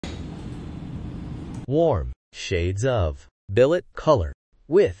Warm shades of billet color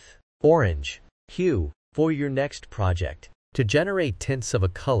with orange hue for your next project. To generate tints of a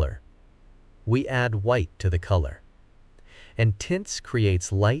color, we add white to the color, and tints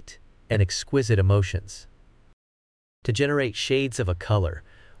creates light and exquisite emotions. To generate shades of a color,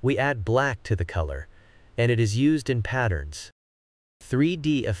 we add black to the color, and it is used in patterns.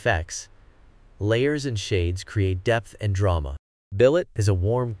 3D effects, layers and shades create depth and drama. Billet is a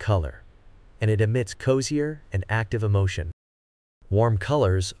warm color, and it emits cozier and active emotion. Warm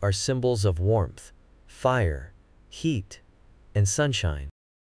colors are symbols of warmth, fire, heat, and sunshine.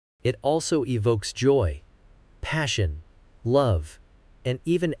 It also evokes joy, passion, love, and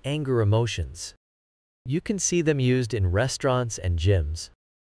even anger emotions. You can see them used in restaurants and gyms.